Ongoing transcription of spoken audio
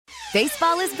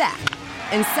Baseball is back,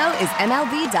 and so is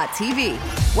MLB.tv.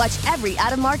 Watch every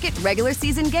out-of-market regular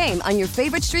season game on your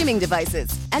favorite streaming devices,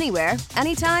 anywhere,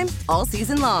 anytime, all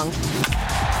season long.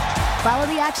 Follow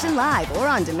the action live or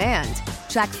on demand.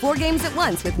 Track 4 games at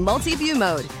once with multi-view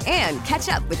mode and catch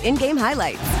up with in-game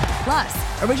highlights.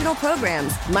 Plus, original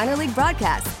programs, minor league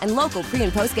broadcasts, and local pre-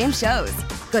 and post-game shows.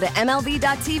 Go to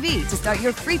MLB.tv to start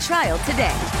your free trial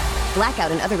today.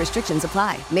 Blackout and other restrictions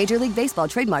apply. Major League Baseball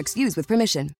trademarks used with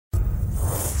permission.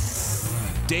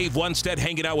 Dave Wannstedt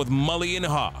hanging out with Mulligan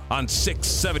and Haugh on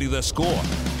 670 The Score.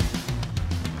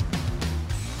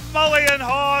 Mulligan and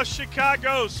Haugh,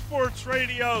 Chicago Sports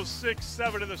Radio,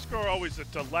 670 The Score. Always a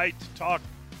delight to talk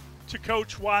to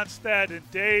Coach Wannstedt and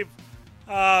Dave.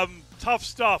 Tough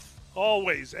stuff,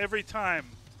 always, every time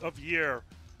of year.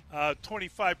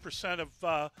 25%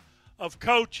 of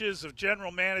coaches, of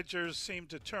general managers seem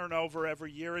to turn over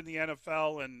every year in the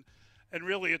NFL, and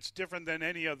really it's different than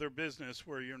any other business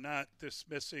where you're not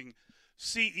dismissing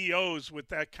CEOs with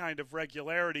that kind of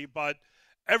regularity. But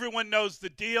everyone knows the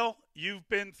deal. You've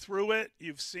been through it.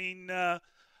 You've seen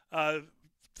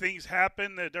things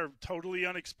happen that are totally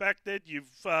unexpected.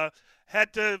 You've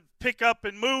had to pick up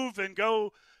and move and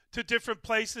go to different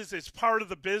places. It's part of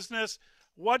the business.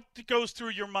 What goes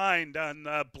through your mind on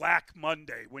Black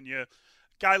Monday when you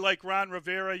guy like Ron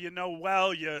Rivera, you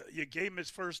gave him his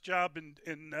first job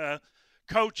in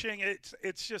coaching?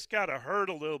 It's just got to hurt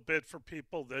a little bit for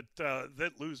people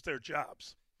that lose their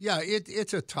jobs. Yeah,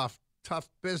 it's a tough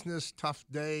business, tough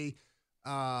day.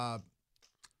 For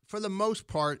the most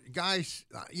part, guys,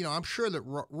 I'm sure that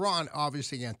Ron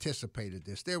obviously anticipated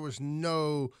this. There was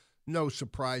no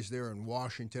surprise there in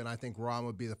Washington. I think Ron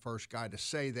would be the first guy to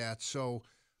say that. So,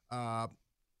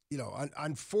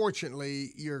 unfortunately,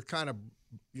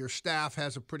 your staff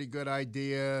has a pretty good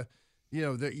idea.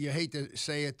 That you hate to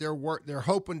say it, they're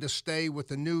hoping to stay with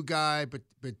the new guy, but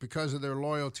because of their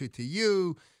loyalty to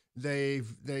you, they're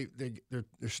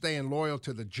staying loyal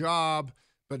to the job.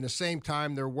 But in the same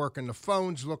time, they're working the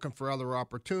phones, looking for other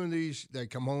opportunities. They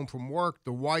come home from work,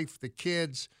 the wife, the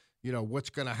kids. What's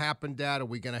going to happen, Dad? Are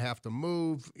we going to have to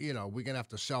move? We're going to have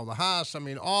to sell the house. I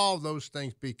mean, all those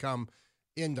things become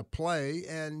into play.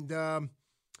 And,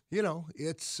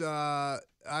 it's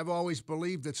I've always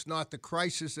believed it's not the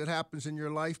crisis that happens in your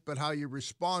life, but how you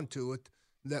respond to it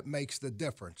that makes the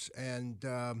difference. And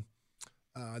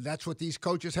that's what these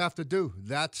coaches have to do.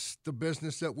 That's the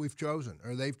business that we've chosen,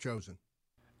 or they've chosen.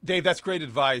 Dave, that's great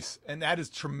advice. And that is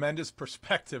tremendous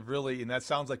perspective, really. And that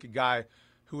sounds like a guy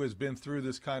who has been through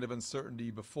this kind of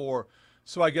uncertainty before.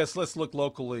 So I guess let's look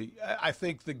locally. I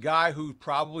think the guy who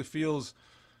probably feels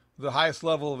the highest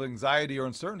level of anxiety or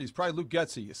uncertainty is probably Luke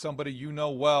Getsy, somebody you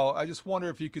know well. I just wonder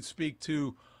if you could speak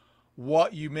to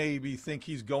what you maybe think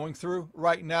he's going through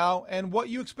right now and what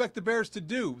you expect the Bears to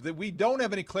do. That we don't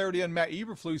have any clarity on Matt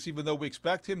Eberflus, even though we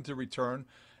expect him to return.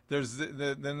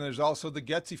 Then there's also the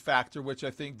Getsy factor, which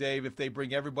I think, Dave, if they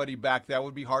bring everybody back, that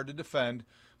would be hard to defend.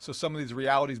 So some of these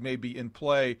realities may be in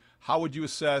play. How would you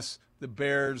assess the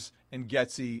Bears and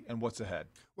Getsy and what's ahead?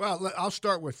 Well, I'll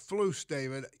start with Flus,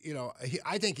 David.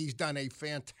 I think he's done a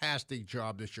fantastic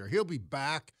job this year. He'll be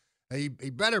back. He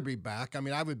better be back. I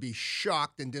mean, I would be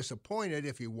shocked and disappointed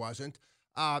if he wasn't.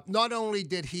 Not only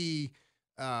did he,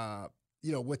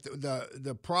 with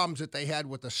the problems that they had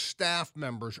with the staff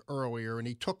members earlier, and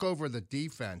he took over the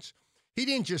defense. He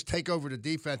didn't just take over the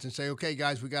defense and say, okay,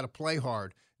 guys, we got to play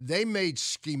hard. They made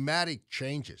schematic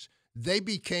changes. They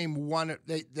became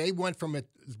they went from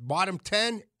bottom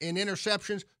 10 in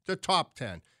interceptions to top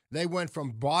 10. They went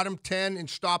from bottom 10 in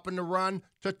stopping the run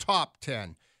to top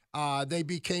 10. They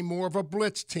became more of a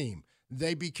blitz team.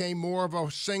 They became more of a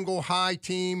single high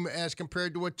team as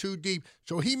compared to a two deep.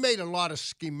 So he made a lot of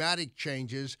schematic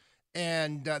changes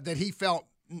and that he felt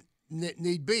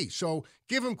need be. So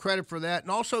give him credit for that,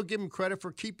 and also give him credit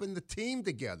for keeping the team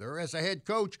together. As a head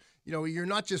coach, you're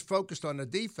not just focused on the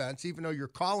defense, even though you're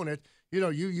calling it.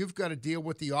 You've got to deal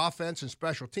with the offense and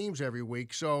special teams every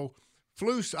week. So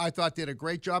Flus, I thought, did a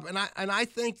great job, and I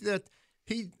think that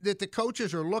the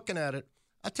coaches are looking at it.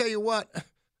 I tell you what,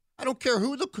 I don't care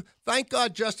who thank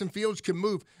God Justin Fields can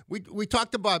move. We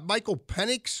talked about Michael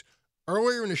Penix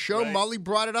earlier in the show. Right. Mully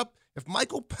brought it up. If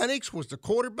Michael Penix was the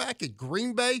quarterback at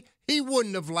Green Bay, he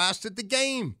wouldn't have lasted the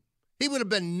game. He would have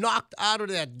been knocked out of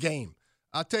that game.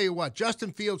 I'll tell you what,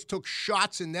 Justin Fields took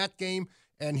shots in that game,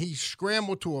 and he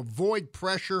scrambled to avoid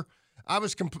pressure. I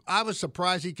was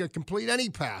surprised he could complete any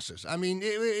passes. I mean,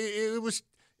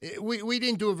 we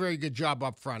didn't do a very good job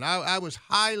up front. I was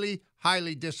highly,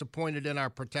 highly disappointed in our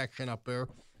protection up there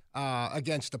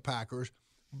against the Packers.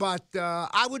 But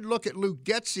I would look at Luke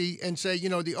Getsy and say,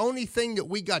 the only thing that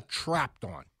we got trapped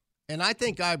on, and I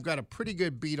think I've got a pretty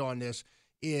good beat on this,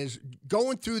 is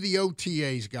going through the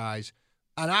OTAs, guys,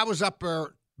 and I was up there a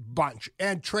bunch,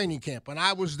 and training camp, and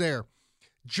I was there.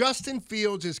 Justin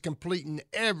Fields is completing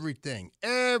everything.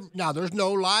 Now, there's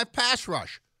no live pass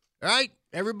rush, right?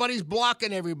 Everybody's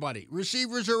blocking everybody.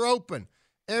 Receivers are open.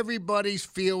 Everybody's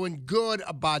feeling good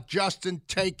about Justin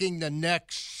taking the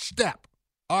next step.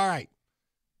 All right.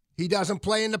 He doesn't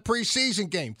play in the preseason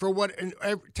game for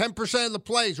 10% of the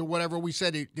plays or whatever we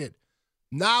said he did.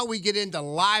 Now we get into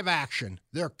live action.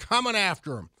 They're coming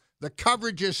after him. The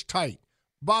coverage is tight.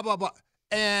 Blah, blah, blah.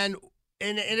 And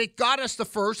it got us the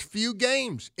first few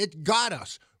games. It got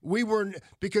us.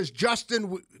 Because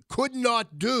Justin could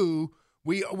not do,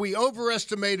 we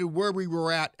overestimated where we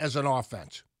were at as an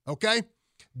offense. Okay?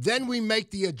 Then we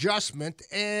make the adjustment,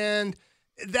 and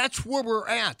that's where we're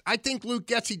at. I think Luke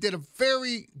Getsy did a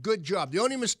very good job. The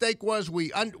only mistake was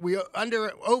we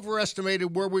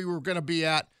overestimated where we were going to be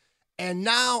at. And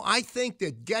now I think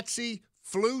that Getsy,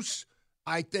 Flus,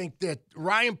 I think that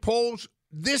Ryan Poles,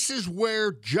 this is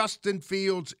where Justin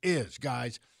Fields is,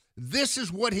 guys. This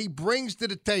is what he brings to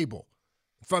the table,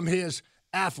 from his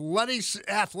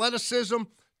athleticism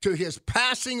to his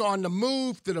passing on the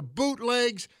move to the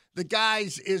bootlegs. The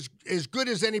guy's is as good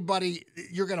as anybody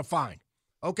you're going to find.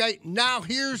 Okay, now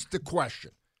here's the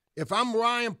question. If I'm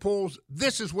Ryan Poles,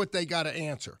 this is what they got to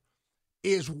answer.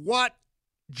 Is what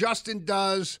Justin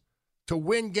does to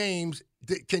win games,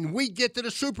 can we get to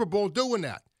the Super Bowl doing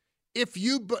that?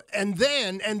 And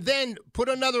then put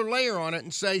another layer on it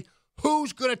and say,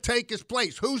 who's going to take his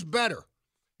place? Who's better?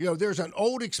 There's an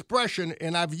old expression,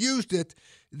 and I've used it,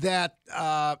 that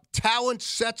talent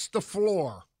sets the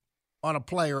floor on a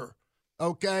player,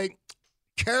 okay?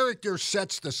 Character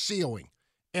sets the ceiling.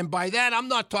 And by that, I'm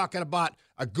not talking about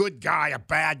a good guy, a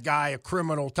bad guy, a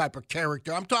criminal type of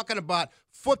character. I'm talking about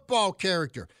football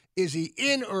character. Is he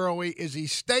in early? Is he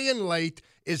staying late?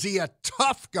 Is he a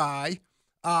tough guy?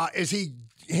 Is he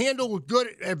handle good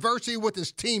adversity with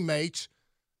his teammates?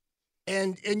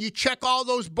 And you check all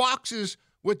those boxes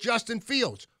with Justin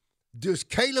Fields. Does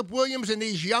Caleb Williams and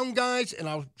these young guys, and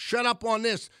I'll shut up on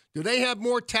this, do they have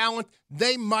more talent?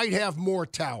 They might have more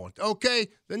talent, okay?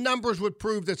 The numbers would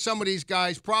prove that some of these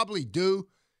guys probably do.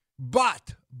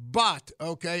 But,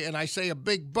 okay, and I say a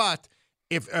big but,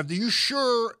 are you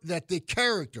sure that the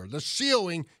character, the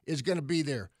ceiling, is going to be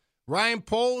there? Ryan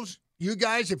Poles, you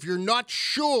guys, if you're not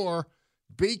sure,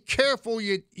 be careful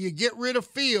you get rid of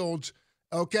Fields.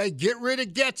 Okay, get rid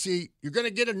of Getsy. You're going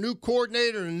to get a new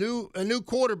coordinator, a new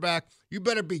quarterback. You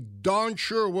better be darn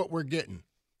sure what we're getting.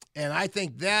 And I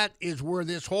think that is where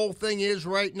this whole thing is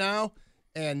right now,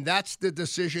 and that's the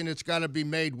decision that's got to be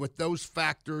made with those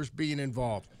factors being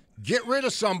involved. Get rid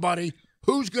of somebody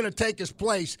who's going to take his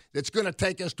place that's going to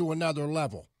take us to another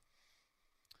level.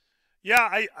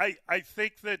 Yeah, I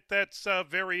think that's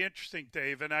very interesting,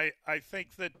 Dave, and I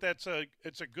think that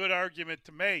it's a good argument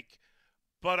to make.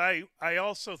 But I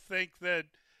also think that,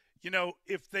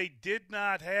 if they did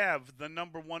not have the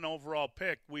number one overall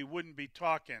pick, we wouldn't be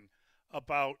talking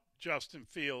about Justin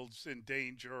Fields in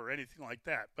danger or anything like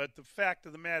that. But the fact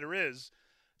of the matter is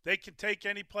they can take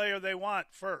any player they want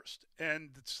first.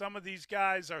 And some of these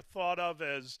guys are thought of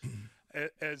as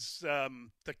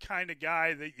the kind of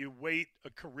guy that you wait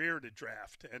a career to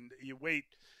draft and you wait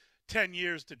 10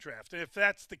 years to draft. And if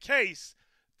that's the case,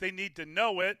 they need to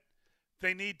know it.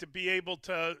 They need to be able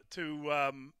to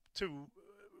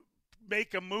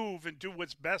make a move and do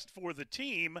what's best for the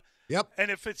team. Yep.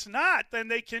 And if it's not, then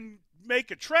they can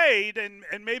make a trade and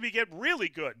maybe get really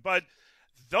good. But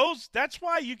that's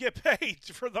why you get paid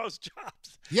for those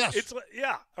jobs. Yes.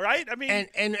 Right? I mean,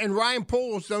 and Ryan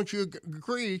Poles, don't you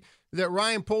agree that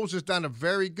Ryan Poles has done a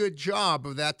very good job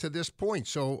of that to this point?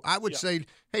 So I would say,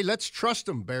 hey, let's trust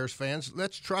him, Bears fans.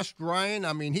 Let's trust Ryan.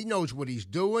 I mean, he knows what he's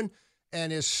doing.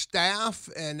 And his staff,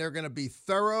 and they're going to be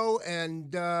thorough.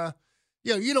 And,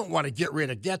 you don't want to get rid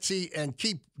of Getsy and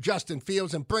keep Justin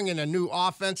Fields and bring in a new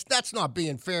offense. That's not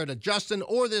being fair to Justin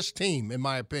or this team, in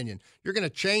my opinion. You're going to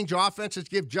change offenses,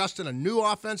 give Justin a new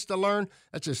offense to learn.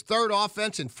 That's his third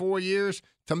offense in 4 years.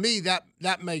 To me,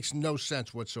 that makes no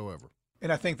sense whatsoever.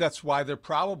 And I think that's why they're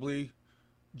probably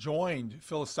joined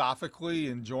philosophically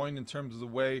and joined in terms of the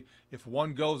way if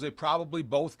one goes, they probably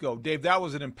both go. Dave, that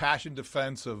was an impassioned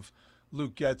defense of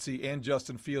Luke Getsy and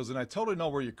Justin Fields, and I totally know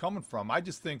where you're coming from. I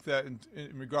just think that in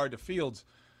regard to Fields,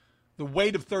 the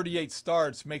weight of 38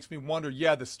 starts makes me wonder,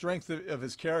 the strength of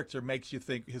his character makes you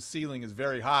think his ceiling is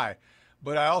very high.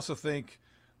 But I also think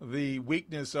the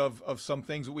weakness of some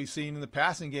things that we've seen in the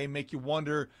passing game make you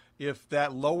wonder if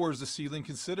that lowers the ceiling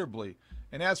considerably.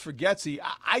 And as for Getsy,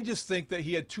 I just think that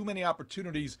he had too many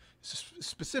opportunities,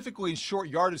 specifically in short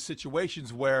yardage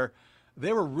situations where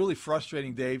they were really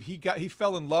frustrating, Dave. He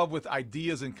fell in love with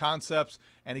ideas and concepts,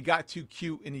 and he got too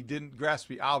cute, and he didn't grasp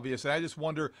the obvious. And I just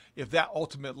wonder if that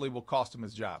ultimately will cost him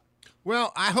his job.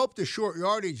 Well, I hope the short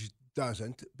yardage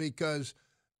doesn't, because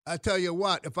I tell you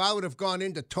what, if I would have gone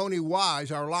into Tony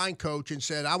Wise, our line coach, and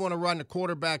said, I want to run the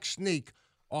quarterback sneak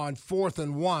on 4th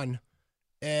and 1,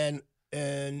 and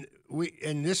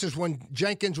this is when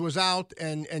Jenkins was out,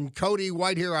 and Cody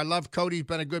White here, I love Cody, he's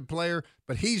been a good player,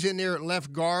 but he's in there at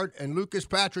left guard, and Lucas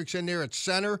Patrick's in there at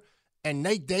center, and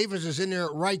Nate Davis is in there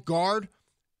at right guard.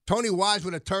 Tony Wise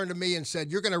would have turned to me and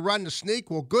said, you're going to run the sneak?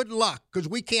 Well, good luck, because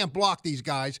we can't block these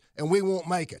guys, and we won't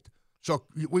make it. So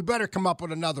we better come up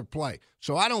with another play.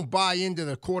 So I don't buy into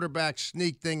the quarterback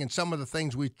sneak thing and some of the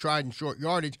things we've tried in short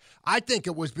yardage. I think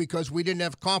it was because we didn't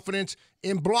have confidence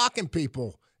in blocking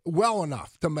people well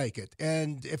enough to make it.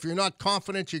 And if you're not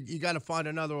confident, you got to find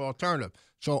another alternative.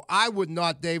 So I would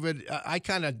not, David,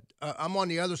 I'm on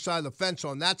the other side of the fence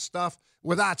on that stuff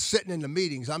without sitting in the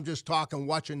meetings. I'm just talking,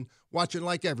 watching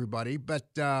like everybody. But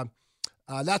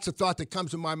that's a thought that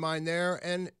comes to my mind there.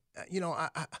 And,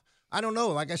 I don't know.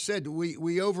 Like I said,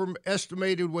 we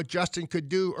overestimated what Justin could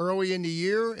do early in the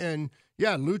year. And,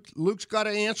 yeah, Luke's got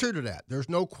an answer to that. There's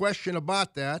no question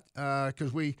about that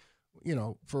because we,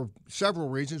 for several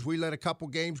reasons, we let a couple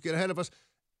games get ahead of us.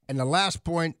 And the last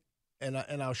point, and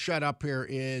I'll shut up here,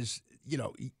 is,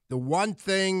 the one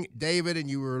thing, David, and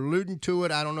you were alluding to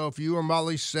it, I don't know if you or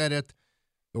Mully said it,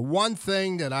 the one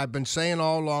thing that I've been saying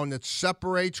all along that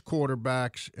separates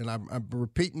quarterbacks, and I'm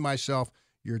repeating myself,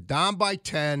 you're down by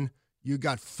 10, you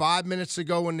got 5 minutes to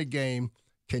go in the game.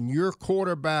 Can your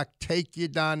quarterback take you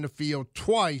down the field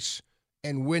twice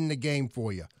and win the game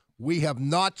for you? We have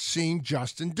not seen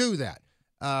Justin do that.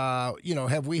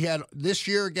 Have we had this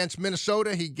year against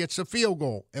Minnesota, he gets a field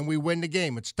goal and we win the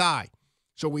game. It's tie.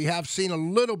 So we have seen a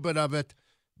little bit of it,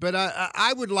 but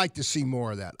I would like to see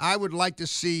more of that. I would like to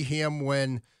see him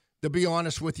to be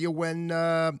honest with you, when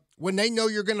they know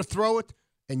you're going to throw it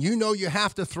and you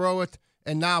have to throw it,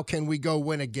 and now can we go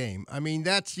win a game? I mean,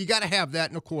 you got to have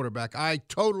that in a quarterback. I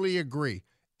totally agree.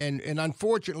 And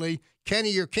unfortunately,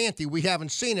 Kenny or Canty, we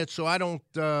haven't seen it, so I don't,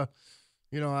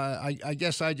 I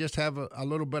guess I just have a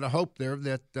little bit of hope there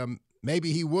that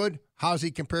maybe he would. How's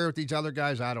he compare with these other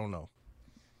guys? I don't know.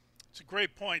 It's a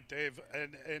great point, Dave.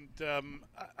 And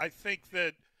I think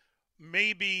that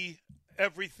maybe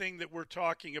everything that we're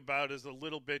talking about is a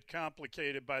little bit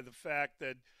complicated by the fact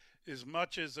that as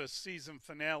much as a season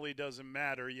finale doesn't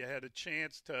matter, you had a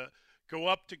chance to go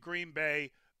up to Green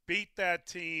Bay, beat that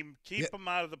team, keep them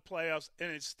out of the playoffs,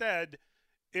 and instead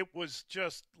it was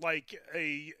just like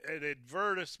an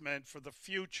advertisement for the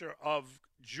future of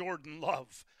Jordan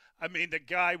Love. I mean, the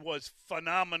guy was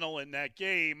phenomenal in that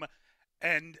game,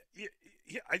 and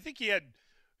I think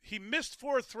he missed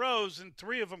 4 throws, and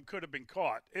 3 of them could have been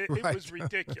caught. It was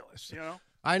ridiculous,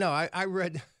 I know. I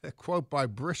read a quote by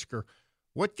Brisker.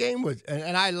 What game was –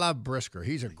 and I love Brisker.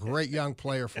 He's a great young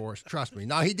player for us. Trust me.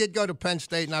 Now, he did go to Penn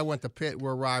State, and I went to Pitt.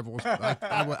 We're rivals.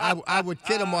 I would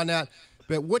kid him on that.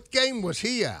 But what game was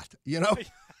he at,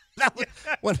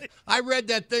 When I read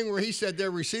that thing where he said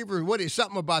their receivers,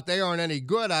 something about they aren't any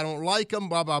good, I don't like them,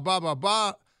 blah, blah, blah, blah,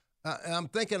 blah. And I'm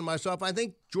thinking to myself, I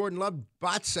think Jordan Love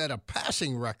set a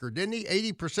passing record, didn't he?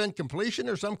 80% completion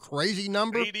or some crazy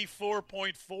number?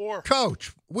 84.4.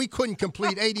 Coach, we couldn't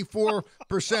complete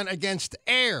 84% against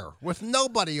air with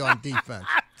nobody on defense.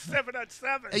 7 on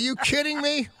 7. Are you kidding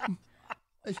me?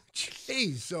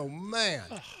 Jeez, oh, man.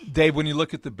 Dave, when you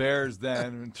look at the Bears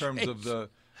then in terms of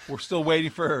we're still waiting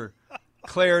for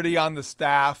clarity on the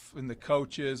staff and the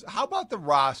coaches. How about the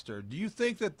roster? Do you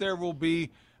think that there will be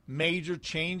major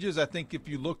changes? I think if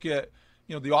you look at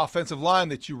the offensive line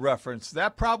that you referenced,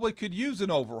 that probably could use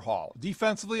an overhaul.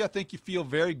 Defensively, I think you feel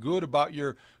very good about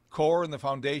your core and the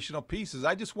foundational pieces.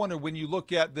 I just wonder, when you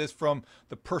look at this from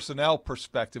the personnel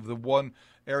perspective, the one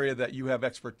area that you have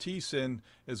expertise in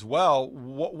as well,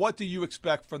 what do you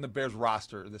expect from the Bears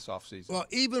roster this offseason? Well,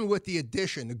 even with the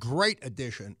great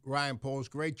addition, Ryan Poles,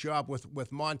 great job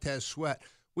with Montez Sweat,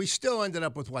 we still ended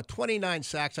up with 29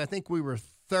 sacks. I think we were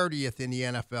 30th in the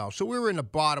NFL. So we were in the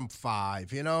bottom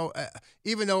 5,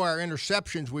 even though our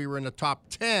interceptions, we were in the top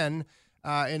 10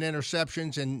 in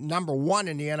interceptions and number 1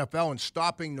 in the NFL in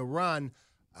stopping the run.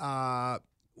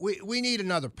 We need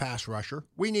another pass rusher.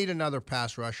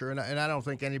 And I don't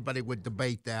think anybody would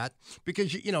debate that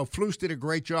because, Flus did a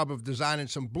great job of designing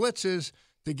some blitzes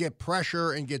to get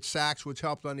pressure and get sacks, which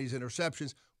helped on these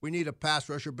interceptions. We need a pass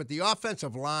rusher. But the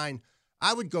offensive line,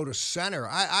 I would go to center.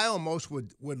 I almost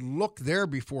would look there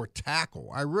before tackle.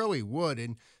 I really would,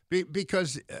 and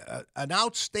because an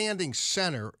outstanding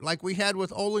center like we had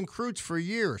with Olin Kreutz for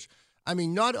years. I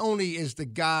mean, not only is the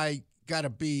guy got to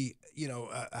be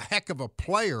a heck of a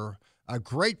player, a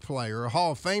great player, a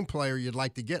Hall of Fame player you'd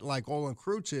like to get like Olin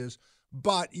Kreutz is,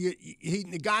 but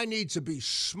the guy needs to be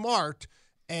smart,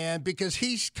 and because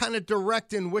he's kind of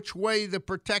directing which way the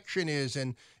protection is,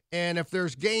 and if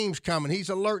there's games coming, he's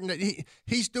alerting that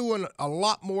he's doing a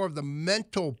lot more of the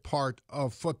mental part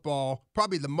of football,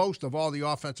 probably the most of all the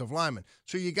offensive linemen.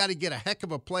 So you got to get a heck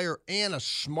of a player and a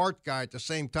smart guy at the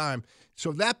same time.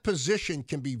 So that position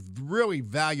can be really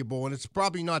valuable, and it's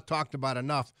probably not talked about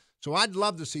enough. So I'd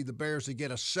love to see the Bears to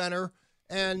get a center,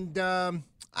 and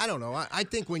I don't know. I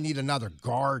think we need another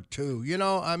guard too.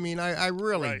 I mean, I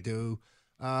really do.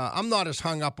 I'm not as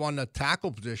hung up on the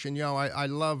tackle position. I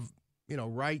love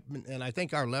right, and I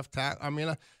think our left tackle. I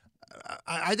mean,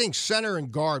 I think center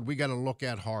and guard we got to look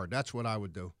at hard. That's what I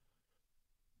would do.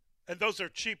 And those are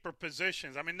cheaper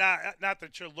positions. I mean, not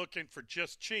that you're looking for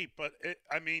just cheap, but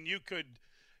you could.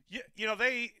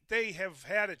 They have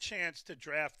had a chance to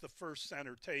draft the first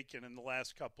center taken in the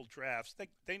last couple drafts.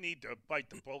 They need to bite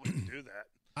the bullet and do that.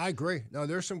 I agree. No,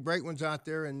 there's some great ones out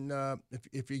there, and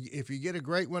if you get a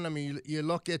great one, I mean, you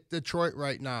look at Detroit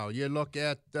right now, you look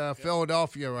at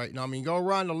Philadelphia right now. I mean, go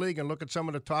around the league and look at some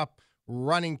of the top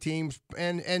running teams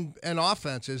and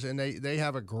offenses, and they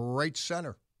have a great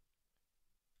center.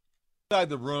 Inside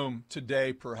the room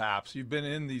today, perhaps you've been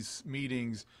in these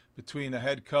meetings between a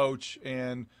head coach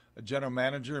and a general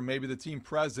manager, and maybe the team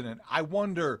president. I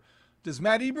wonder. Does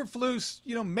Matt Eberflus,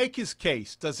 make his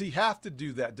case? Does he have to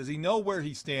do that? Does he know where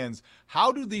he stands?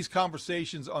 How do these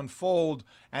conversations unfold,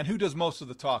 and who does most of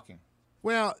the talking?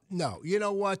 Well, no. You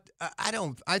know what?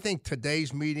 I think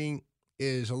today's meeting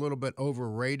is a little bit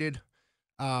overrated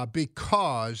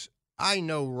because I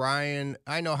know Ryan.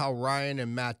 I know how Ryan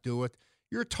and Matt do it.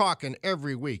 You're talking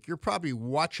every week. You're probably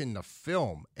watching the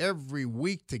film every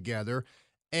week together,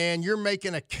 and you're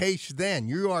making a case then.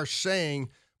 You are saying,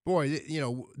 boy,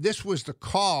 this was the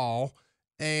call,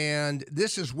 and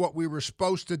this is what we were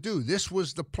supposed to do. This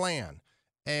was the plan.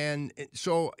 And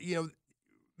so,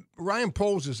 Ryan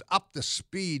Poles is up to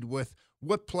speed with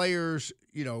what players,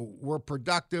 were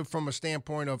productive from a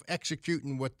standpoint of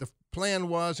executing what the plan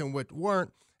was and what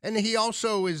weren't. And he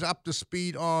also is up to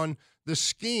speed on the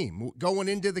scheme going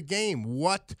into the game,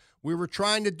 what we were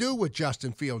trying to do with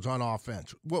Justin Fields on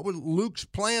offense, what Luke's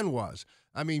plan was.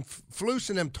 I mean, Flus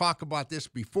and them talk about this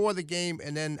before the game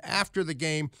and then after the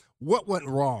game. What went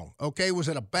wrong? Okay, was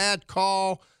it a bad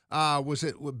call? Was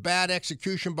it bad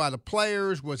execution by the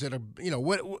players? Was it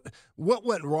what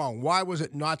went wrong? Why was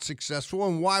it not successful,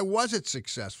 and why was it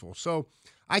successful? So,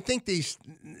 I think the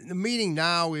meeting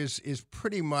now is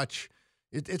pretty much.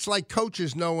 It's like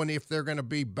coaches knowing if they're going to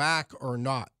be back or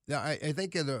not. I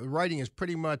think the writing is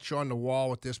pretty much on the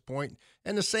wall at this point.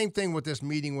 And the same thing with this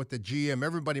meeting with the GM.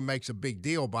 Everybody makes a big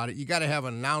deal about it. You got to have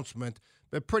an announcement,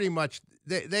 but pretty much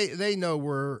they know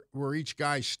where each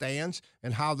guy stands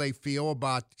and how they feel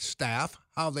about staff,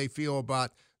 how they feel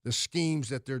about the schemes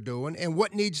that they're doing, and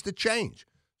what needs to change.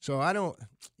 So I don't,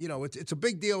 it's a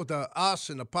big deal to us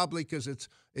and the public because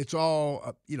it's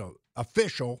all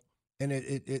official. And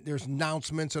there's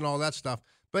announcements and all that stuff.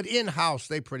 But in-house,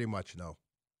 they pretty much know.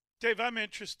 Dave, I'm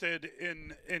interested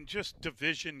in just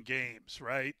division games,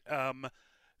 right?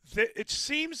 It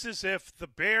seems as if the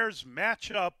Bears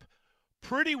match up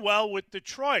pretty well with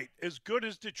Detroit. As good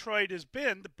as Detroit has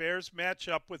been, the Bears match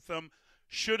up with them.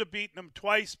 Should have beaten them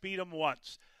twice, beat them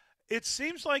once. It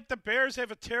seems like the Bears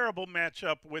have a terrible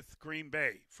matchup with Green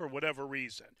Bay for whatever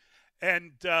reason.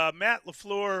 And Matt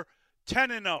LaFleur,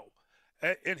 10-0.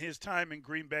 In his time in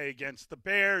Green Bay against the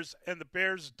Bears, and the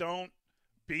Bears don't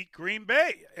beat Green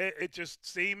Bay. It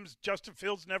just seems Justin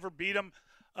Fields never beat him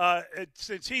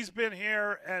since he's been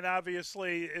here, and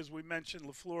obviously, as we mentioned,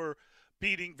 LaFleur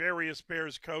beating various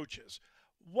Bears coaches.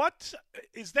 What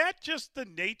is that? Just the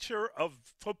nature of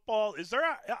football?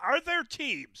 Are there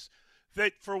teams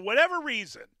that, for whatever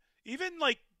reason, even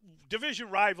like division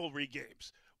rivalry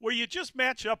games, where you just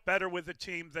match up better with a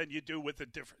team than you do with a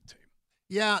different team?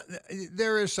 Yeah,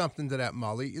 there is something to that,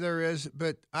 Mully. There is,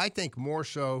 but I think more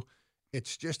so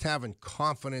it's just having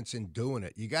confidence in doing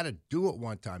it. You got to do it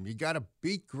one time. You got to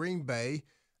beat Green Bay.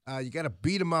 You got to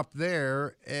beat them up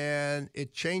there, and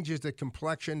it changes the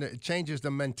complexion. It changes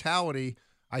the mentality,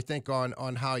 I think,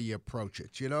 on how you approach it.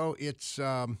 It's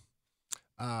I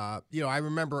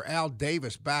remember Al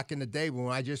Davis back in the day when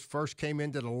I just first came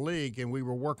into the league, and we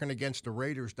were working against the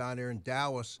Raiders down there in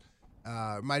Dallas.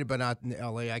 It might have been out in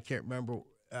L.A. I can't remember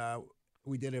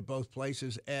We did it both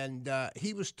places. And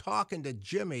he was talking to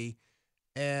Jimmy,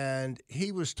 and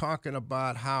he was talking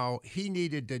about how he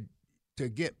needed to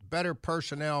get better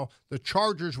personnel. The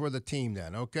Chargers were the team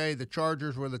then, okay? The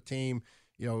Chargers were the team.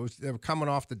 You know, they were coming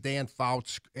off the Dan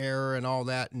Fouts era and all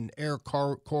that, and Eric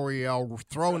Coryell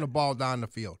throwing the ball down the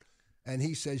field. And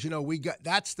he says,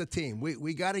 that's the team.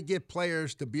 We got to get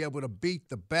players to be able to beat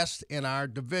the best in our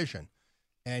division.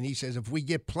 And he says, if we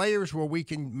get players where we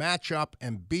can match up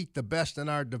and beat the best in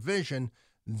our division,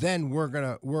 then we're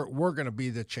gonna be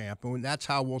the champ, and that's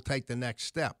how we'll take the next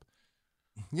step.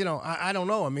 I don't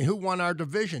know. I mean, who won our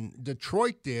division?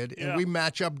 Detroit did, and we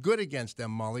match up good against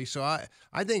them, Mully. So I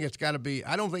think it's got to be.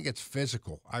 I don't think it's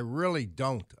physical. I really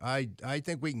don't. I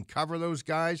think we can cover those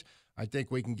guys. I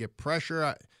think we can get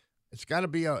pressure. It's got to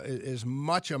be as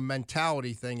much a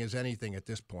mentality thing as anything at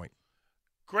this point.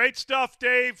 Great stuff,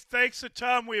 Dave. Thanks a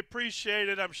ton. We appreciate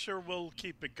it. I'm sure we'll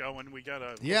keep it going. We got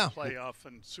a playoff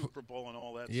and Super Bowl and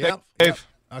all that stuff. Dave.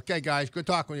 Okay, guys. Good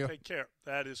talking with you. Take care.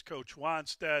 That is Coach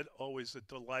Wannstedt. Always a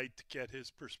delight to get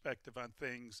his perspective on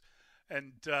things.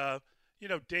 And,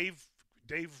 Dave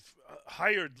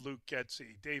hired Luke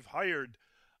Getsy. Dave hired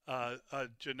Andrew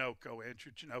Janocko.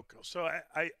 So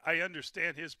I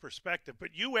understand his perspective.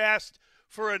 But you asked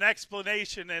for an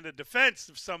explanation and a defense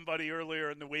of somebody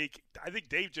earlier in the week. I think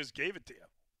Dave just gave it to you.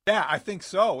 Yeah, I think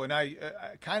so, and I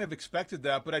kind of expected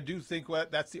that, but I do think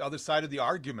that's the other side of the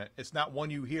argument. It's not one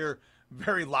you hear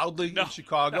very loudly in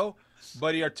Chicago,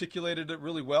 but he articulated it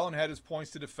really well and had his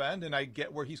points to defend, and I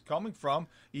get where he's coming from,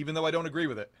 even though I don't agree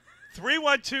with it.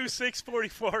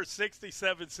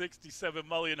 312-644-6767,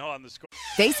 Mulligan and Haugh on the score.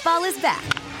 Baseball is back,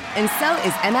 and so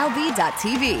is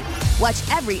MLB.tv. Watch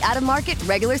every out-of-market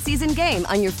regular season game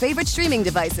on your favorite streaming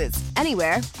devices,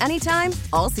 anywhere, anytime,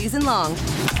 all season long.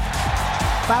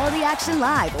 Follow the action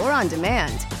live or on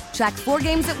demand. Track 4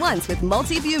 games at once with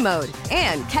multi-view mode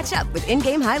and catch up with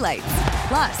in-game highlights.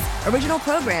 Plus, original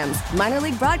programs, minor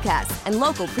league broadcasts, and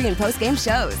local pre- and post-game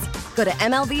shows. Go to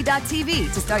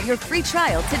MLB.tv to start your free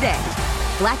trial today.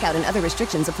 Blackout and other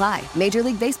restrictions apply. Major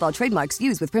League Baseball trademarks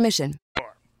used with permission.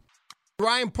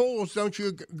 Ryan Poles, don't you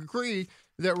agree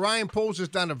that Ryan Poles has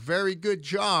done a very good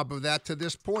job of that to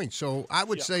this point? So I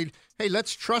would say, hey,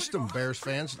 let's trust him, Bears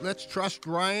fans. Let's trust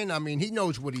Ryan. I mean, he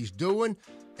knows what he's doing,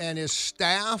 and his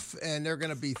staff, and they're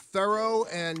going to be thorough.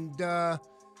 And,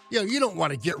 you don't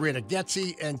want to get rid of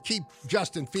Getsy and keep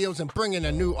Justin Fields and bring in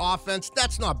a new offense.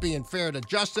 That's not being fair to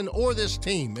Justin or this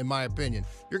team, in my opinion.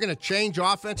 You're going to change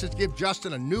offenses, give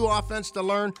Justin a new offense to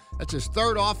learn. That's his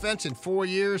third offense in 4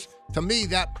 years. To me,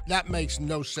 that makes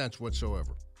no sense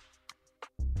whatsoever.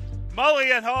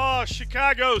 Mulligan and Haugh,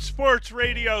 Chicago Sports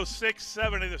Radio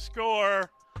 670 The Score.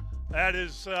 That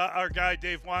is our guy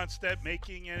Dave Wannstedt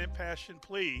making an impassioned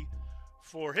plea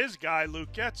for his guy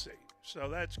Luke Getsy. So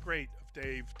that's great of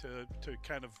Dave to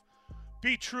kind of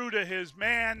be true to his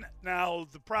man. Now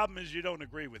the problem is you don't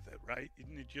agree with it, right?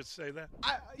 Didn't you just say that?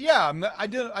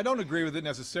 I don't agree with it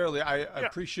necessarily. I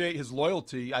appreciate his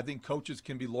loyalty. I think coaches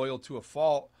can be loyal to a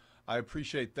fault. I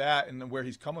appreciate that, and where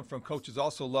he's coming from. Coaches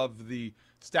also love the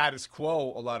status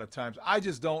quo a lot of times. I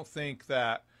just don't think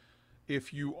that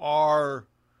if you are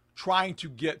trying to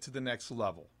get to the next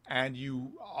level and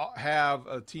you have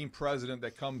a team president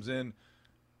that comes in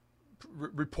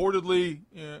reportedly,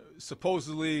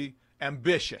 supposedly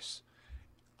ambitious,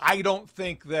 I don't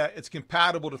think that it's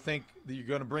compatible to think that you're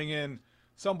going to bring in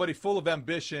somebody full of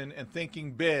ambition and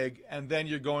thinking big, and then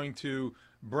you're going to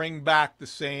bring back the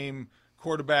same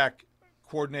quarterback,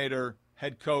 coordinator,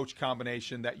 head coach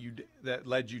combination that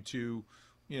led you to,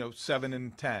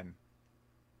 7-10,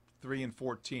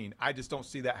 3-14. I just don't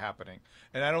see that happening,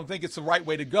 and I don't think it's the right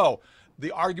way to go. The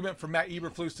argument for Matt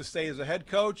Eberflus to stay as a head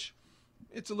coach,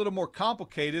 it's a little more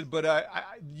complicated, but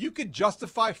you could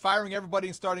justify firing everybody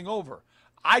and starting over.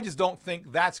 I just don't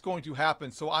think that's going to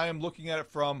happen. So I am looking at it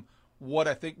from what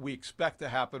I think we expect to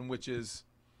happen, which is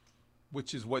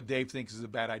what Dave thinks is a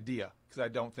bad idea, because I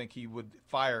don't think he would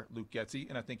fire Luke Getsy,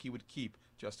 and I think he would keep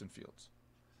Justin Fields.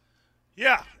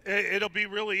 Yeah, it'll be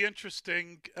really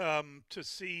interesting to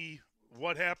see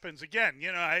what happens. Again,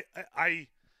 I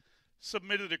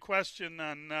submitted a question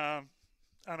on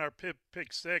our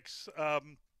Pick Six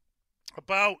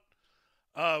about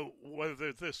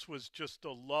whether this was just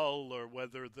a lull or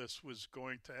whether this was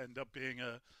going to end up being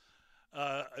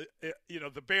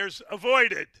the Bears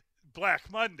avoided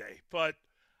Black Monday, but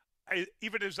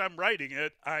even as I'm writing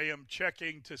it, I am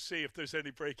checking to see if there's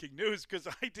any breaking news, because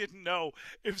I didn't know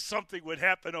if something would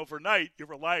happen overnight. You're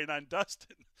relying on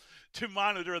Dustin to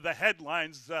monitor the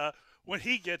headlines when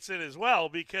he gets in as well,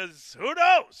 because who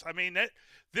knows? I mean,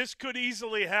 this could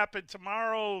easily happen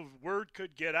tomorrow. Word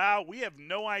could get out. We have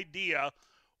no idea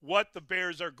what the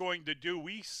Bears are going to do.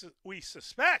 We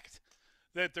suspect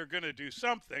that they're going to do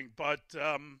something, but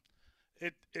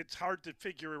it's hard to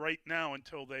figure right now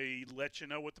until they let you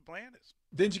know what the plan is.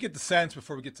 Didn't you get the sense,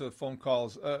 before we get to the phone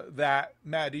calls, that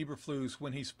Matt Eberflus,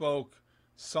 when he spoke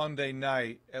Sunday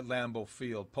night at Lambeau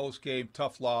Field, post-game,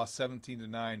 tough loss,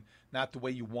 17-9, not the way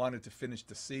you wanted to finish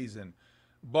the season,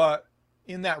 but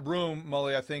in that room,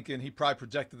 Mully, I think, and he probably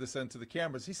projected this into the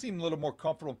cameras, he seemed a little more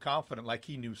comfortable and confident, like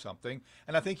he knew something,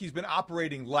 and I think he's been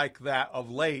operating like that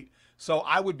of late. So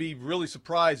I would be really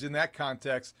surprised in that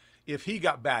context if he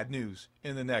got bad news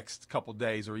in the next couple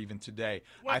days or even today.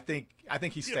 Well, I think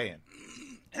he's staying.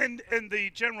 And the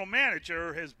general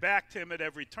manager has backed him at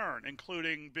every turn,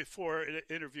 including an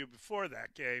interview before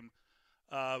that game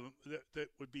that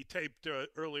would be taped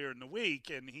earlier in the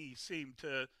week, and he seemed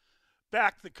to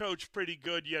back the coach pretty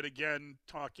good yet again,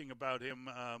 talking about him,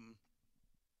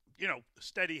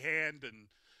 steady hand and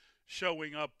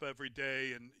showing up every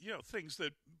day, and things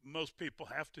that most people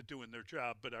have to do in their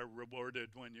job but are rewarded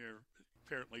when you're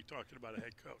apparently talking about a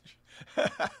head coach.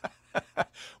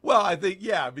 Well, I think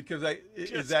because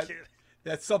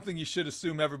that's something you should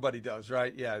assume everybody does,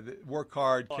 right? Yeah, work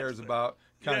hard, cares about,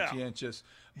 conscientious.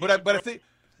 Yeah. But I think,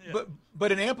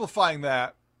 but in amplifying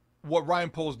that, what Ryan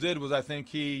Poles did was, I think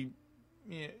he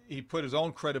put his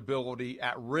own credibility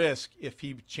at risk if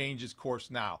he changes course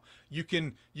now. You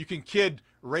can kid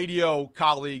radio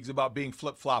colleagues about being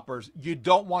flip-floppers. You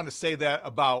don't want to say that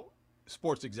about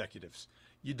sports executives.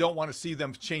 You don't want to see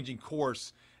them changing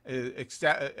course,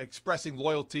 expressing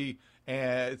loyalty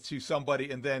to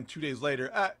somebody, and then 2 days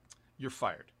later, you're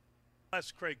fired.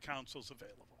 Unless Craig Counsell's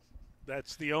available.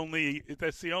 That's the only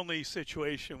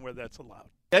situation where that's allowed.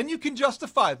 Then you can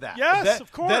justify that. Yes,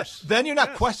 of course. Then you're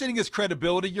not questioning his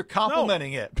credibility. You're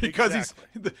complimenting it because he's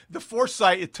the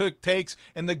foresight it takes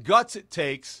and the guts it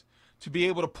takes to be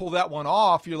able to pull that one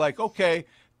off. You're like, okay,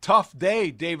 tough day,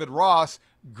 David Ross.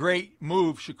 Great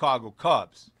move, Chicago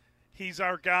Cubs. He's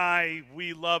our guy.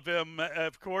 We love him.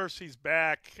 Of course, he's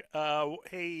back.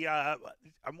 Hey,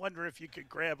 I'm wondering if you could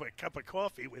grab a cup of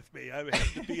coffee with me. I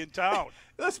have to be in town.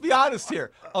 Let's be honest here.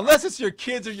 Unless it's your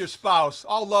kids or your spouse,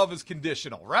 all love is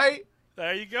conditional, right?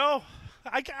 There you go.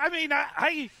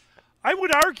 I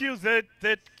would argue that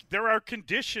there are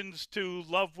conditions to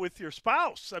love with your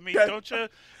spouse. I mean, don't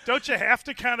you have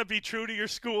to kind of be true to your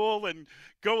school and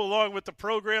go along with the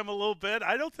program a little bit?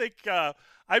 I don't think.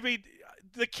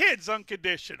 The kids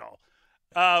unconditional,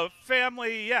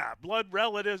 family, blood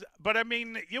relatives. But I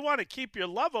mean, you want to keep your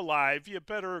love alive, you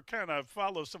better kind of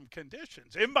follow some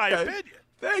conditions, in my opinion.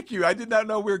 Thank you. I did not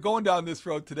know we were going down this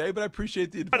road today, but I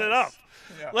appreciate the advice. Put it up.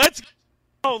 Yeah. Let's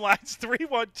go. Lines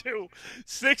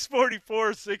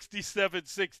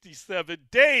 312-644-6767.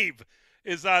 Dave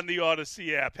is on the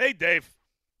Odyssey app. Hey, Dave.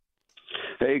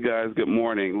 Hey, guys. Good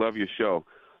morning. Love your show.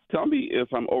 Tell me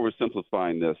if I'm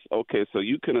oversimplifying this. Okay, so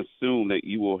you can assume that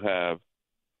you will have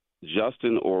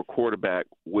Justin or quarterback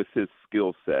with his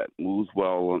skill set, moves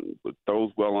well,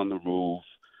 throws well on the rules,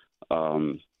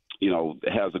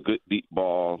 has a good deep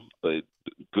ball, a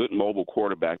good mobile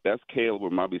quarterback. That's Caleb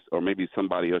or maybe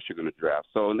somebody else you're going to draft.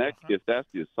 So if that's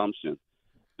the assumption,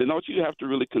 then don't you have to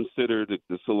really consider the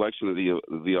selection of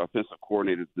the offensive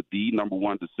coordinator the number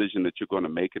one decision that you're going to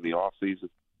make in the offseason?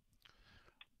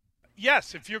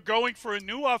 Yes, if you're going for a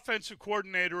new offensive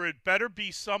coordinator, it better be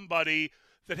somebody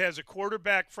that has a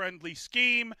quarterback-friendly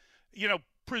scheme.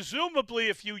 Presumably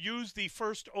if you use the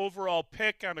first overall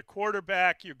pick on a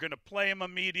quarterback, you're going to play him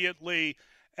immediately,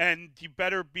 and you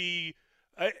better be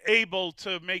able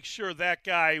to make sure that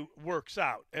guy works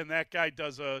out and that guy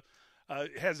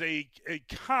has a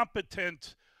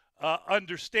competent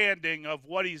understanding of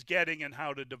what he's getting and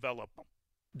how to develop him.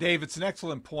 Dave, it's an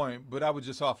excellent point, but I would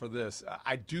just offer this.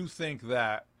 I do think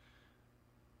that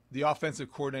the offensive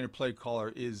coordinator play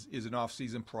caller is an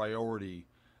offseason priority.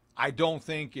 I don't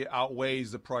think it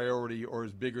outweighs the priority or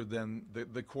is bigger than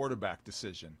the quarterback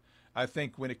decision. I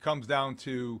think when it comes down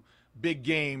to big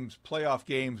games, playoff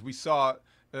games, we saw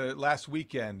last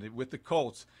weekend with the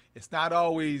Colts, it's not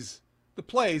always the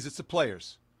plays, it's the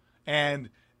players. And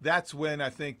that's when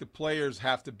I think the players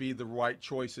have to be the right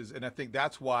choices. And I think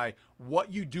that's why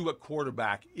what you do at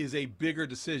quarterback is a bigger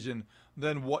decision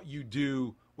than what you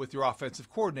do with your offensive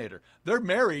coordinator. They're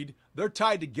married. They're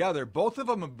tied together. Both of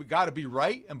them have got to be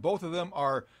right, and both of them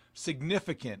are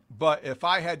significant. But if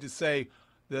I had to say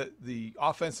that the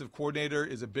offensive coordinator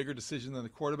is a bigger decision than the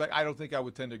quarterback, I don't think I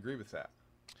would tend to agree with that.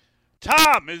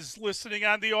 Tom is listening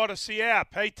on the Odyssey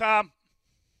app. Hey, Tom.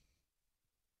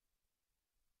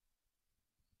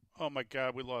 Oh, my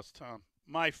God, we lost Tom.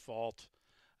 My fault.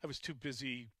 I was too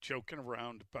busy joking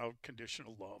around about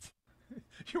conditional love.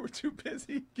 You were too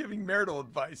busy giving marital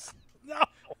advice. No,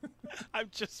 I'm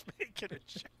just making a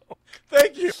joke.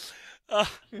 Thank you.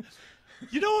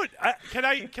 You know what? Can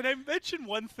I mention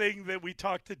one thing that we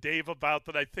talked to Dave about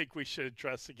that I think we should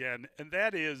address again, and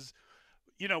that is,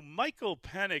 Michael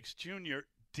Penix Jr.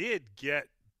 did get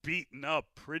beaten up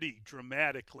pretty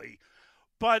dramatically,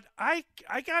 but I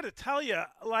got to tell you,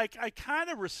 like, I kind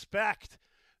of respect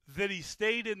that he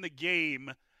stayed in the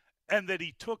game and that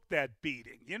he took that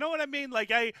beating. You know what I mean? Like,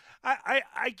 I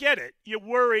get it. You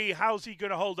worry, how's he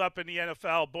going to hold up in the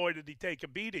NFL? Boy, did he take a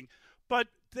beating. But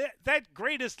that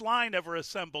greatest line ever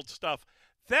assembled stuff,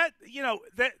 the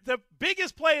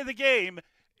biggest play of the game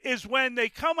is when they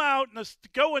come out and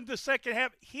go into the second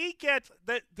half. He gets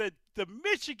the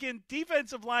Michigan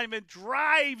defensive lineman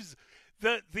drives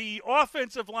the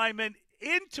offensive lineman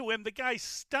into him. The guy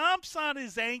stomps on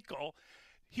his ankle.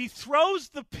 He throws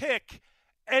the pick,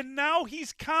 and now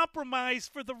he's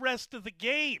compromised for the rest of the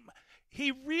game.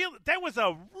 That was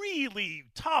a really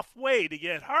tough way to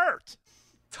get hurt.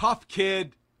 Tough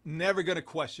kid, never going to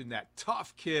question that.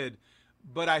 Tough kid,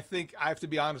 but I think I have to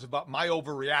be honest about my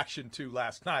overreaction to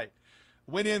last night.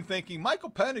 Went in thinking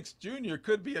Michael Penix Jr.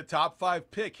 could be a top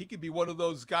 5 pick. He could be one of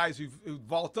those guys who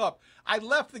vault up. I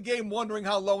left the game wondering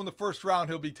how low in the first round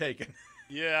he'll be taken.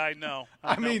 Yeah, I know.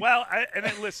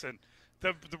 Listen,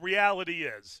 the reality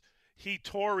is he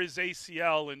tore his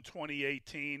ACL in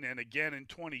 2018 and again in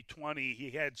 2020. He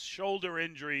had shoulder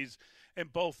injuries in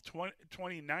both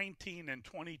 2019 and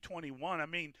 2021. I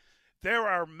mean, there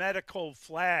are medical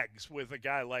flags with a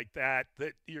guy like that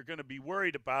you're going to be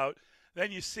worried about.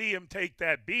 Then you see him take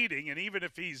that beating, and even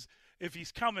if he's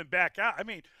coming back out, I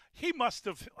mean, he must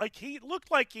have, he looked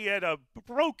like he had a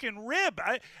broken rib.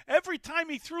 Every time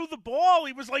he threw the ball,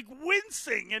 he was like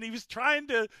wincing, and he was trying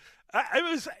to.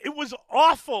 It was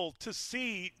awful to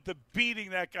see the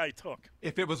beating that guy took.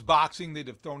 If it was boxing, they'd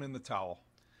have thrown in the towel.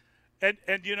 And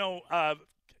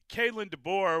Kalen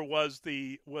DeBoer was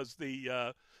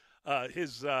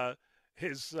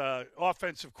his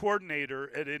offensive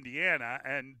coordinator at Indiana,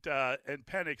 and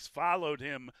Penix followed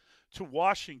him to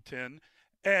Washington,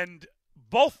 and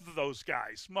both of those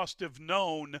guys must have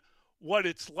known what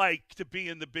it's like to be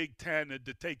in the Big Ten and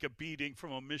to take a beating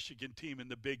from a Michigan team in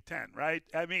the Big Ten, right?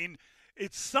 I mean,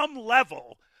 it's some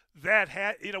level that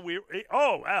had, they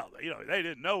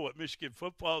didn't know what Michigan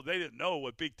football, they didn't know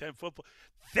what Big Ten football,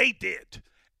 they did.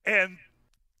 And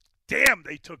damn,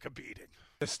 they took a beating.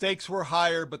 The stakes were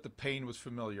higher, but the pain was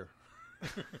familiar.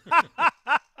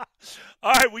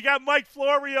 All right, we got Mike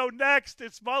Florio next.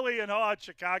 It's Mulligan and Haugh,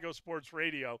 Chicago Sports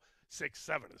Radio,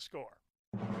 6-7 The Score.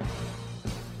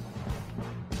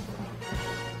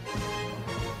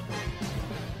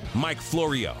 Mike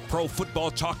Florio,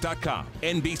 ProFootballTalk.com,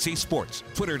 NBC Sports,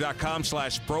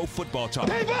 Twitter.com/ProFootballTalk.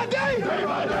 Day by day,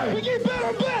 we get better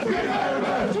and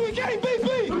better. So we can't beat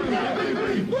me.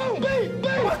 Won't beat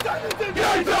me.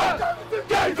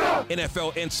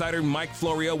 NFL insider Mike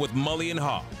Florio with Mulligan and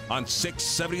Haugh on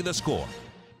 670 The Score.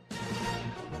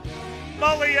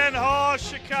 Mulligan and Haugh,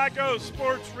 Chicago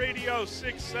Sports Radio,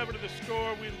 6-7 The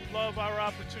Score. We love our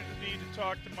opportunity to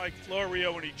talk to Mike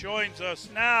Florio, and he joins us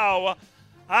now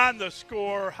on the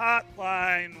Score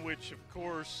hotline, which, of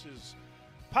course, is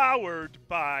powered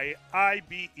by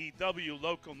IBEW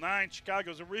Local 9,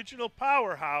 Chicago's original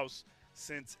powerhouse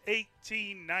since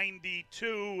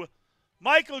 1892.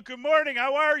 Michael, good morning.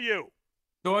 How are you?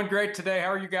 Doing great today.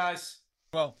 How are you guys?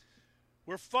 Well,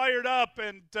 we're fired up,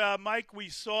 and Mike, we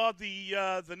saw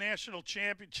the national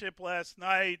championship last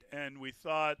night, and we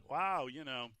thought, wow,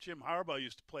 Jim Harbaugh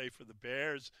used to play for the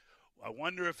Bears. I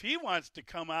wonder if he wants to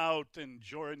come out and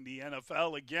join the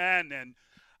NFL again. And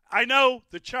I know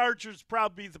the Chargers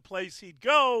probably the place he'd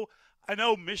go. I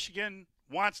know Michigan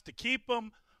wants to keep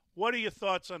him. What are your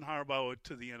thoughts on Harbaugh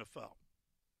to the NFL?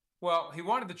 Well, he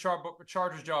wanted the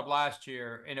Chargers job last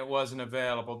year, and it wasn't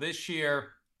available. This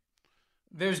year,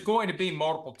 there's going to be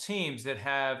multiple teams that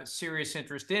have serious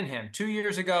interest in him. 2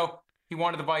 years ago, he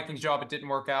wanted the Vikings job. It didn't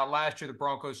work out. Last year, the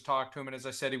Broncos talked to him, and as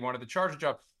I said, he wanted the Chargers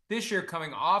job. This year,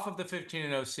 coming off of the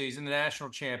 15-0 season, the national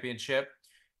championship,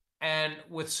 and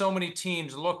with so many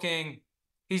teams looking,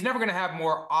 he's never going to have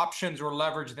more options or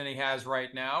leverage than he has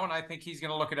right now, and I think he's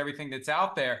going to look at everything that's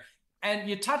out there. And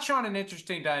you touch on an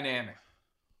interesting dynamic.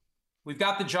 We've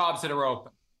got the jobs that are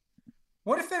open.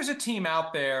 What if there's a team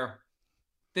out there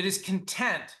that is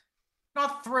content,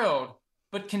 not thrilled,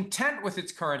 but content with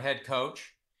its current head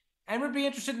coach, and would be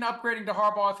interested in upgrading to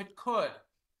Harbaugh if it could?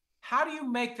 How do you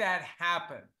make that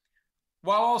happen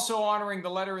while also honoring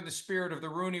the letter and the spirit of the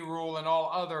Rooney Rule and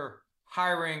all other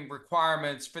hiring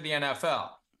requirements for the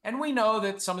NFL. And we know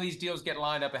that some of these deals get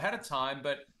lined up ahead of time,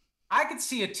 but I could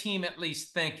see a team at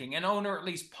least thinking, an owner at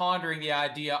least pondering the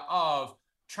idea of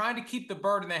trying to keep the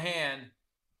bird in the hand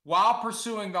while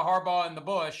pursuing the Harbaugh in the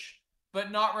bush,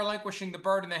 but not relinquishing the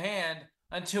bird in the hand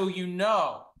until you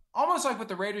know. Almost like what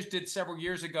the Raiders did several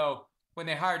years ago when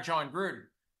they hired John Gruden.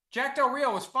 Jack Del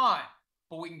Rio was fine,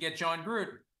 but we can get John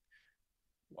Gruden.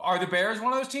 Are the Bears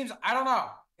one of those teams? I don't know.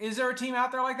 Is there a team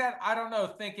out there like that? I don't know,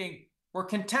 thinking we're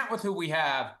content with who we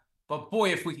have, but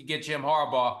boy, if we could get Jim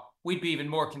Harbaugh, we'd be even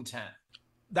more content.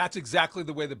 That's exactly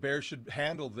the way the Bears should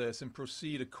handle this and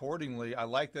proceed accordingly. I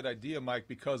like that idea, Mike,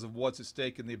 because of what's at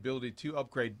stake and the ability to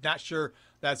upgrade. Not sure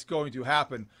that's going to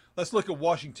happen. Let's look at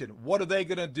Washington. What are they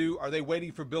going to do? Are they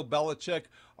waiting for Bill Belichick?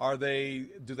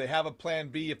 Do they have a plan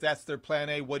B? If that's their plan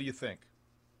A, what do you think?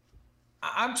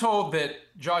 I'm told that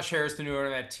Josh Harris, the new owner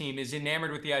of that team, is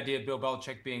enamored with the idea of Bill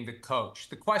Belichick being the coach.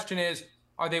 The question is,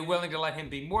 are they willing to let him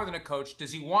be more than a coach?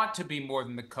 Does he want to be more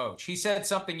than the coach? He said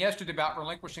something yesterday about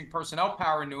relinquishing personnel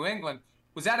power in New England.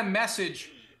 Was that a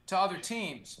message to other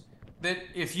teams that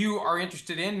if you are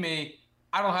interested in me,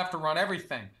 I don't have to run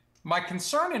everything? My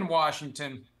concern in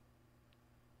Washington,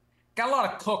 got a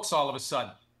lot of cooks all of a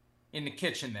sudden in the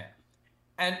kitchen there.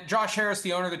 And Josh Harris,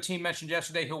 the owner of the team, mentioned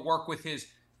yesterday he'll work with his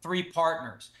 3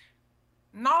 partners.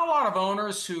 Not a lot of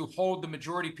owners who hold the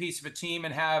majority piece of a team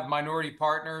and have minority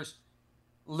partners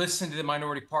listen to the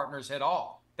minority partners at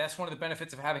all. That's one of the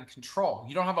benefits of having control.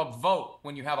 You don't have a vote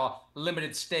when you have a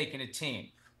limited stake in a team.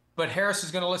 But Harris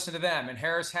is going to listen to them. And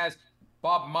Harris has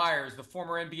Bob Myers, the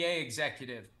former NBA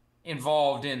executive,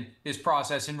 involved in this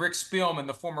process. And Rick Spielman,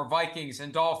 the former Vikings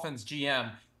and Dolphins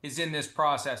GM, is in this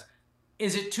process.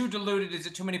 Is it too diluted? Is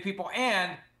it too many people?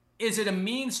 And is it a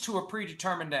means to a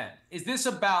predetermined end? Is this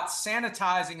about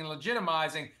sanitizing and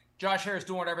legitimizing Josh Harris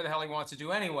doing whatever the hell he wants to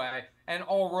do anyway, and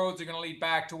all roads are going to lead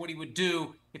back to what he would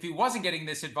do if he wasn't getting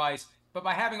this advice? But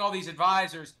by having all these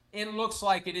advisors, it looks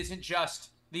like it isn't just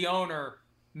the owner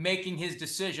making his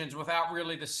decisions without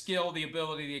really the skill, the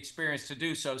ability, the experience to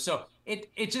do so. So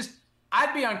it just,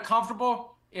 I'd be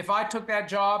uncomfortable if I took that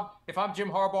job, if I'm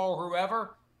Jim Harbaugh or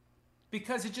whoever,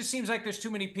 because it just seems like there's too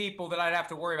many people that I'd have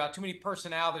to worry about, too many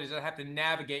personalities that I have to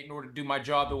navigate in order to do my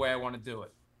job the way I want to do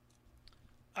it.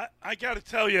 I got to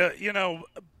tell you,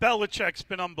 Belichick's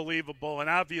been unbelievable, and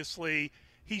obviously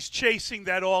he's chasing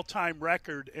that all-time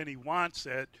record, and he wants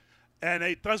it. And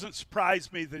it doesn't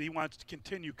surprise me that he wants to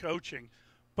continue coaching.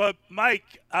 But,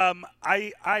 Mike,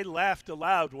 I laughed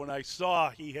aloud when I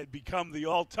saw he had become the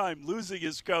all-time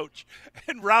losingest coach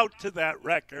en route to that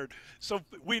record. So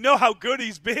we know how good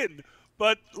he's been,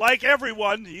 but like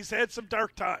everyone, he's had some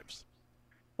dark times.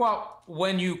 Well,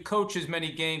 when you coach as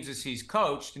many games as he's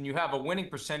coached and you have a winning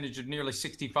percentage of nearly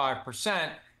 65%,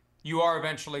 you are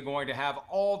eventually going to have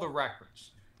all the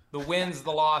records, the wins,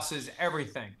 the losses,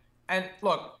 everything. And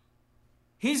look,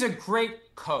 he's a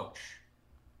great coach.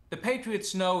 The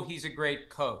Patriots know he's a great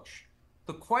coach.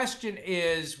 The question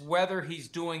is whether he's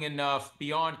doing enough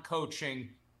beyond coaching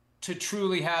to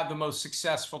truly have the most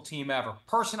successful team ever.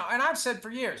 And I've said for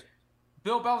years,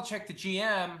 Bill Belichick, the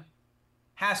GM,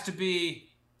 has to be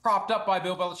propped up by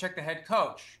Bill Belichick, the head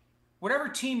coach. Whatever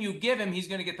team you give him, he's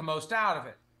going to get the most out of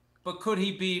it. But could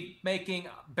he be making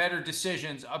better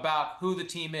decisions about who the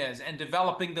team is and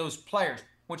developing those players?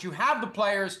 Once you have the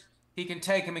players, he can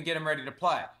take them and get them ready to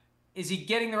play. Is he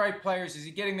getting the right players? Is he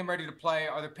getting them ready to play?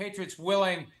 Are the Patriots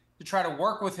willing to try to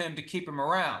work with him to keep him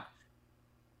around?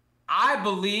 I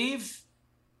believe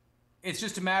it's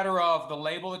just a matter of the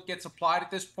label that gets applied at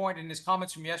this point, and his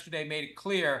comments from yesterday made it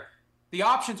clear. The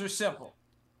options are simple.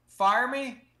 Fire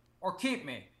me or keep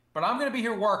me, but I'm going to be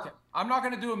here working. I'm not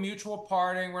going to do a mutual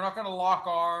parting. We're not going to lock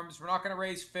arms. We're not going to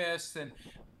raise fists and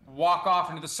walk off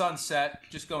into the sunset,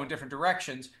 just go in different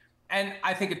directions. And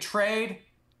I think a trade,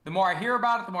 the more I hear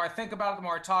about it, the more I think about it, the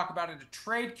more I talk about it, a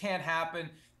trade can't happen.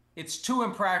 It's too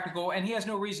impractical, and he has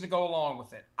no reason to go along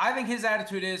with it. I think his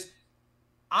attitude is,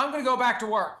 I'm going to go back to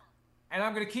work, and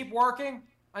I'm going to keep working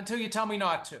until you tell me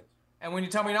not to. And when you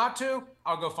tell me not to,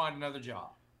 I'll go find another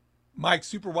job. Mike,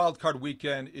 Super Wildcard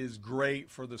Weekend is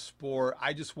great for the sport.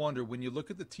 I just wonder, when you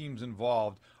look at the teams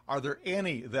involved, are there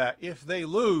any that, if they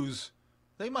lose,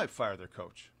 they might fire their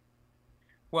coach?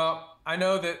 Well, I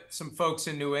know that some folks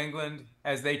in New England,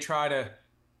 as they try to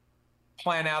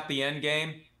plan out the end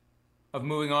game of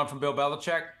moving on from Bill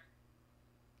Belichick,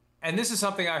 and this is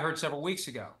something I heard several weeks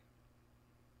ago.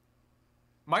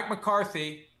 Mike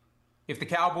McCarthy, if the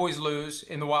Cowboys lose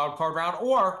in the wild card round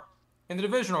or in the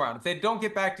divisional round, if they don't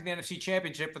get back to the NFC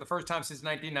Championship for the first time since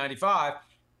 1995,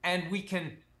 and we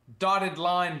can dotted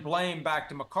line blame back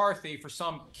to McCarthy for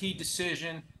some key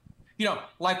decision,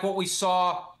 like what we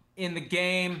saw in the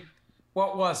game.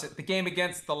 What was it? The game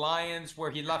against the Lions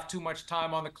where he left too much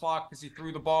time on the clock because he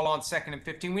threw the ball on 2nd and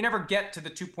 15. We never get to the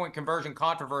 2-point conversion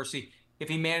controversy if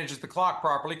he manages the clock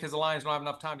properly because the Lions don't have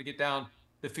enough time to get down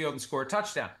the field and score a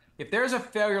touchdown. If there's a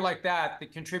failure like that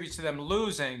contributes to them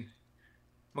losing,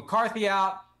 McCarthy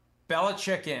out,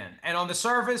 Belichick in. And on the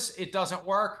surface, it doesn't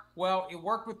work. Well, it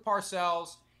worked with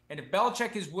Parcells. And if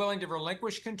Belichick is willing to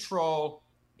relinquish control,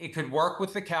 it could work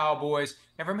with the Cowboys.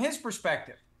 And from his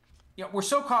perspective, we're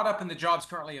so caught up in the jobs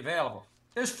currently available.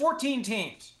 There's 14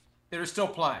 teams that are still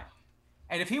playing.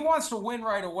 And if he wants to win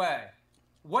right away,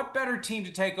 what better team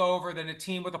to take over than a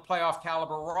team with a playoff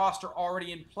caliber roster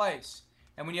already in place?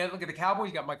 And when you look at the Cowboys,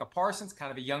 you got Micah Parsons,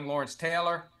 kind of a young Lawrence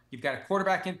Taylor. You've got a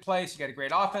quarterback in place. You got a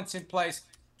great offense in place.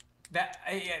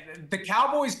 The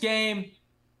Cowboys game,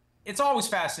 it's always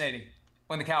fascinating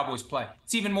when the Cowboys play.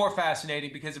 It's even more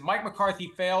fascinating because if Mike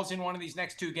McCarthy fails in one of these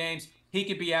next 2 games, he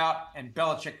could be out and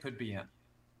Belichick could be in.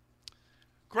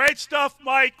 Great stuff,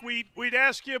 Mike. We'd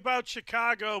ask you about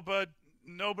Chicago, but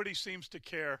nobody seems to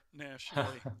care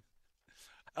nationally.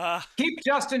 Keep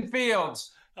Justin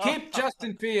Fields. Keep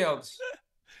Justin Fields.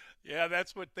 Yeah,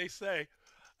 that's what they say.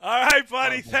 All right,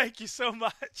 buddy. Okay. Thank you so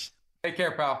much. Take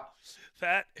care, pal.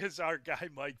 That is our guy,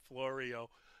 Mike Florio.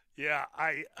 Yeah,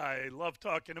 I love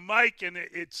talking to Mike, and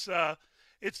it's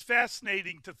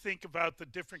fascinating to think about the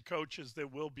different coaches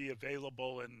that will be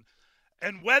available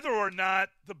and whether or not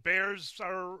the Bears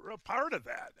are a part of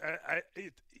that.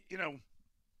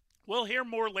 We'll hear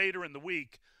more later in the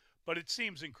week, but it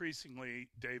seems increasingly,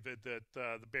 David, that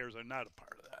the Bears are not a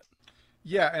part of that.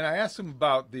 Yeah, and I asked him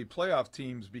about the playoff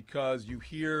teams because you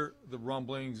hear the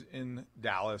rumblings in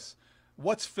Dallas.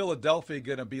 What's Philadelphia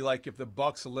going to be like if the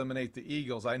Bucs eliminate the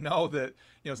Eagles? I know that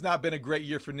it's not been a great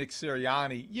year for Nick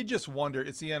Sirianni. You just wonder,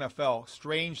 it's the NFL.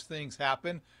 Strange things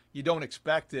happen. You don't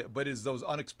expect it, but it's those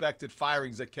unexpected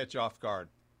firings that catch you off guard.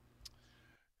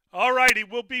 All righty,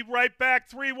 we'll be right back.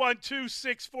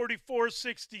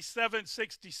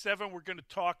 312-644-6767. We're going to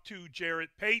talk to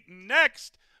Jarrett Payton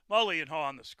next. Mulligan and Haugh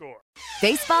on the Score.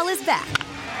 Baseball is back,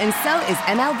 and so is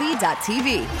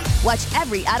MLB.tv. Watch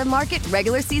every out-of-market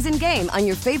regular season game on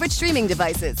your favorite streaming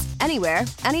devices, anywhere,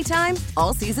 anytime,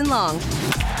 all season long.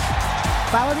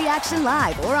 Follow the action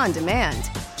live or on demand.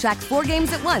 Track 4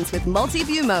 games at once with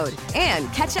multi-view mode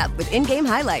and catch up with in-game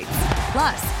highlights.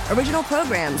 Plus, original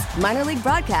programs, minor league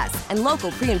broadcasts, and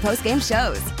local pre- and post-game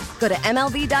shows. Go to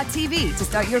MLB.tv to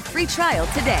start your free trial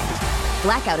today.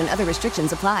 Blackout and other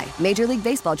restrictions apply. Major League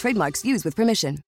Baseball trademarks used with permission.